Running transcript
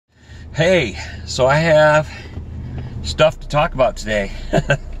Hey, so I have stuff to talk about today.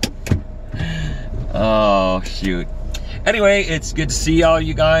 Oh, shoot. Anyway, it's good to see all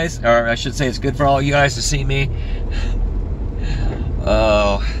you guys, or I should say it's good for all you guys to see me.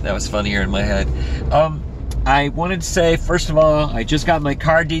 Oh, that was funny here in my head. I wanted to say, first of all, I just got my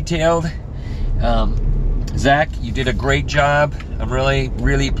car detailed. Zach, you did a great job. I'm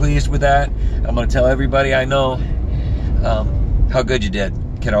really pleased with that. I'm going to tell everybody I know how good you did,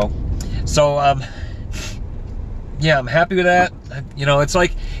 kiddo. So, yeah, I'm happy with that. You know, it's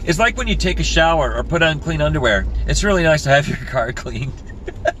like when you take a shower or put on clean underwear. It's really nice to have your car cleaned.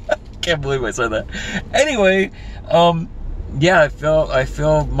 Can't believe I said that. Anyway, yeah, I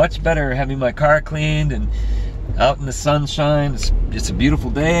feel much better having my car cleaned and out in the sunshine. It's a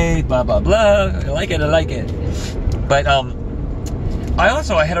beautiful day, blah blah blah. I like it. But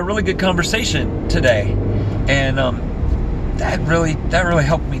I had a really good conversation today, and that really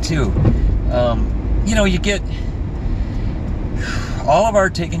helped me too. You know, you get all of our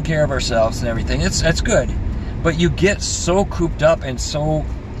taking care of ourselves and everything. That's good, but you get so cooped up and so,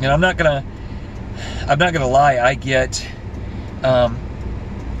 you know, I'm not gonna lie. I get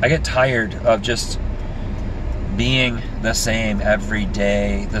tired of just being the same every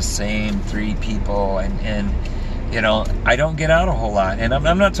day, the same 3 people, and you know, I don't get out a whole lot. And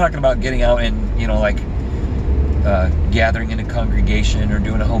I'm not talking about getting out and, you know, like gathering in a congregation or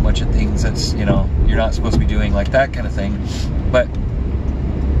doing a whole bunch of things that's, you know, you're not supposed to be doing, like that kind of thing. But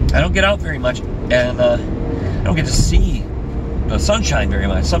I don't get out very much, and I don't get to see the sunshine very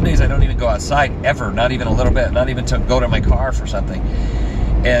much. Some days I don't even go outside ever, not even a little bit, not even to go to my car for something.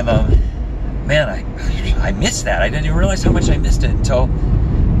 And man, I missed that. I didn't even realize how much I missed it until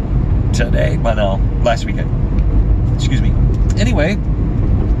today. Well, no, last weekend. Excuse me. Anyway,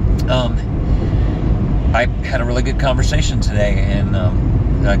 I had a really good conversation today, and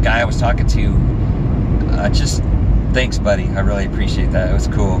the guy I was talking to, just thanks, buddy. I really appreciate that. It was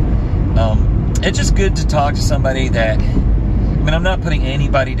cool. It's just good to talk to somebody that, I mean, I'm not putting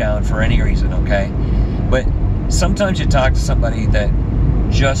anybody down for any reason, okay? But sometimes you talk to somebody that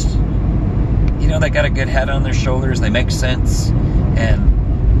just, you know, they got a good head on their shoulders, they make sense, and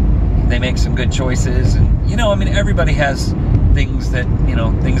they make some good choices. And, you know, I mean, everybody has things that, you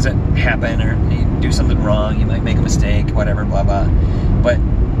know, things that happen, or you do something wrong, you might make a mistake, whatever, blah, blah. But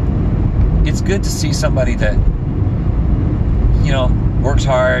it's good to see somebody that, you know, works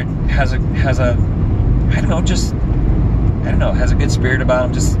hard, has a has a good spirit about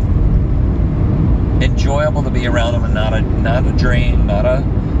them, just enjoyable to be around them, and not a drain, not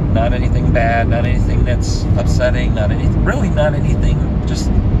anything bad, not anything that's upsetting, not anything, just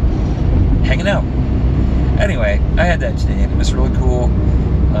hanging out. Anyway, I had that today, and it was really cool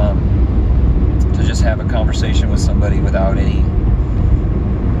to just have a conversation with somebody without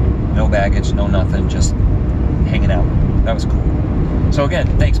no baggage, no nothing, just hanging out. That was cool. So again,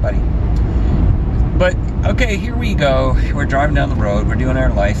 thanks, buddy. But, okay, here we go. We're driving down the road. We're doing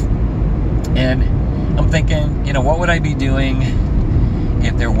our life. And I'm thinking, you know, what would I be doing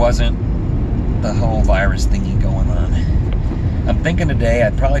if there wasn't the whole virus thingy going on? I'm thinking today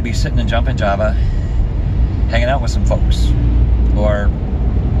I'd probably be sitting in Jumpin' Java, hanging out with some folks. Or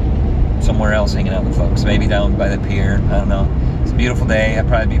somewhere else hanging out with folks. Maybe down by the pier. I don't know. It's a beautiful day. I'd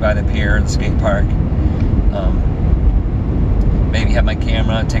probably be by the pier or the skate park. Maybe have my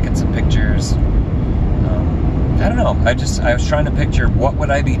camera, taking some pictures. I don't know. I was trying to picture what would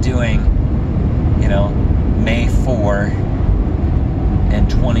I be doing, you know, May 4 in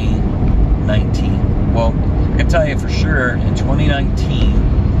 2019. Well, I can tell you for sure, in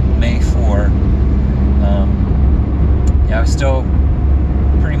 2019, May 4, yeah, I was still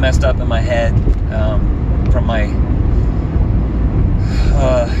pretty messed up in my head from my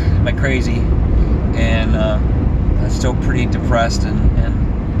crazy, and I was still pretty depressed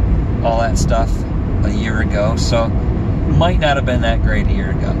and all that stuff a year ago, so might not have been that great a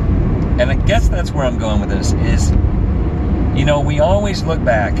year ago. And I guess that's where I'm going with this is, you know, we always look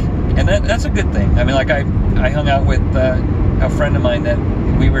back, and that's a good thing. I mean, like I hung out with a friend of mine that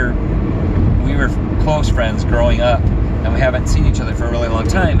we were close friends growing up, and we haven't seen each other for a really long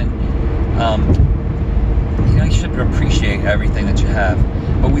time, and you know, you should appreciate everything that you have.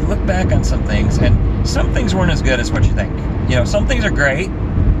 But we look back on some things, and some things weren't as good as what you think. You know, some things are great,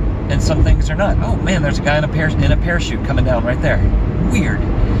 and some things are not. Oh man, there's a guy in a parachute coming down right there. Weird.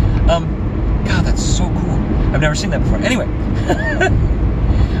 God, that's so cool. I've never seen that before. Anyway,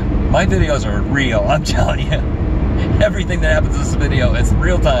 my videos are real, I'm telling you. Everything that happens in this video, it's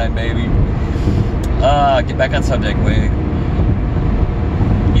real time, baby. Get back on subject, wait.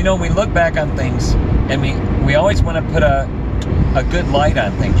 You know, we look back on things, and we always want to put a a good light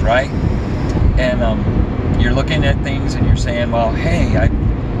on things, right? And you're looking at things and you're saying, well, hey, I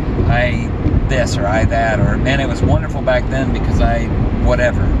this or I that, or man, it was wonderful back then because I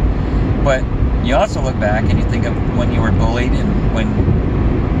whatever. But you also look back and you think of when you were bullied and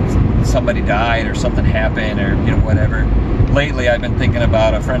when somebody died or something happened or whatever. Lately, I've been thinking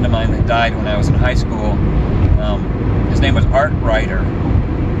about a friend of mine that died when I was in high school. His name was Art Ryder,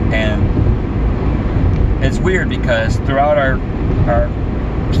 and it's weird because throughout our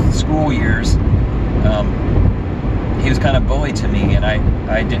school years, he was kind of bullied to me, and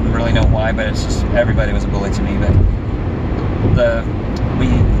I didn't really know why, but it's just everybody was a bully to me. But we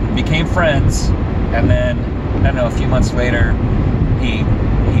became friends, and then I don't know, a few months later, he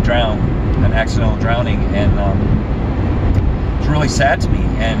drowned, an accidental drowning, and it's really sad to me.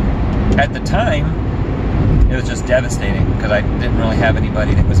 And at the time, it was just devastating because I didn't really have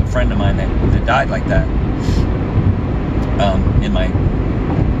anybody that was a friend of mine that died like that in my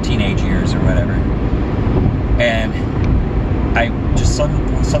teenage years or whatever. And I just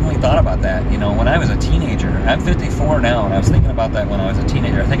suddenly thought about that. When I was a teenager, I'm 54 now, and I was thinking about that when I was a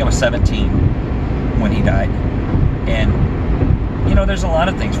teenager. I think I was 17 when he died. And there's a lot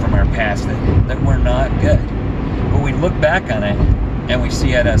of things from our past that were not good, but we look back on it and we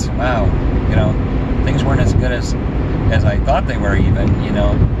see it as, wow, things weren't as good as I thought they were even,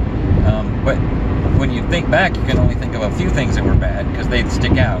 but when you think back, you can only think of a few things that were bad because they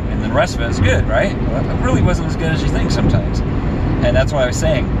stick out, and the rest of it is good, right? Well, it really wasn't as good as you think sometimes. And that's what I was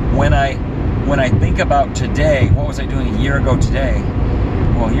saying. When I think about today, what was I doing a year ago today?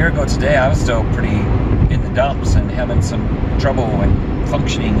 Well, a year ago today, I was still pretty in the dumps and having some trouble and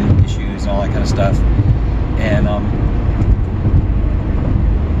functioning issues and all that kind of stuff. And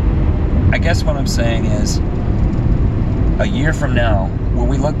I guess what I'm saying is, a year from now, will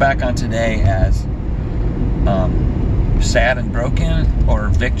we look back on today as sad and broken, or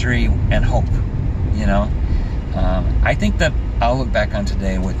victory and hope? I think that I'll look back on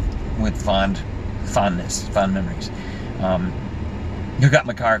today with fond memories. I got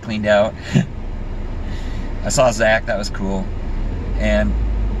my car cleaned out. I saw Zach, that was cool. And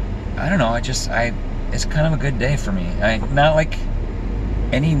I don't know, it's kind of a good day for me. Not like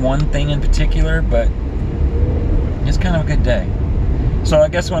any one thing in particular, but it's kind of a good day. So I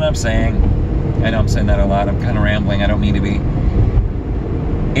guess what I'm saying, I know I'm saying that a lot, I'm kind of rambling, I don't mean to be.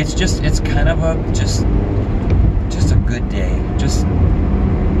 It's kind of just a good day. Just,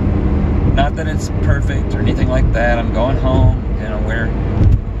 not that it's perfect or anything like that. I'm going home,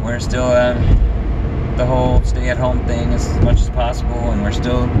 we're still the whole stay-at-home thing as much as possible, and we're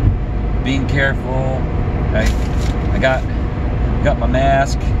still being careful. I got my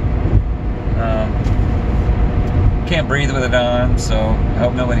mask. Can't breathe with it on, so I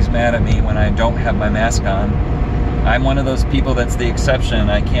hope nobody's mad at me when I don't have my mask on. I'm one of those people that's the exception.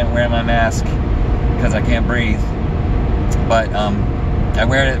 I can't wear my mask because I can't breathe. But I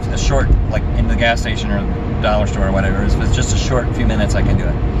wear it a short, like in the gas station or dollar store or whatever. If it's just a short few minutes, I can do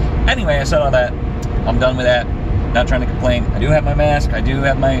it. Anyway, I said all that. I'm done with that. Not trying to complain. I do have my mask. I do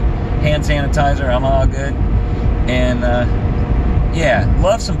have my hand sanitizer. I'm all good. And yeah,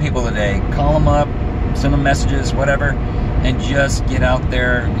 love some people today. Call them up, send them messages, whatever, and just get out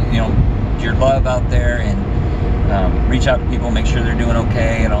there, your love out there, and reach out to people, make sure they're doing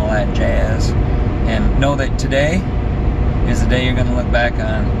okay and all that jazz. And know that today is the day you're going to look back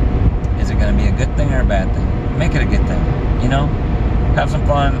on. Is it going to be a good thing or a bad thing? Make it a good thing, Have some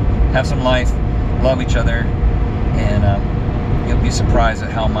fun, have some life, love each other, and you'll be surprised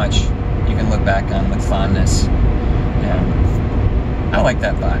at how much you can look back on with fondness. And I like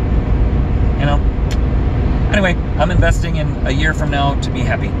that thought, Anyway, I'm investing in a year from now to be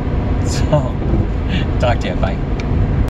happy. So, talk to you. Bye.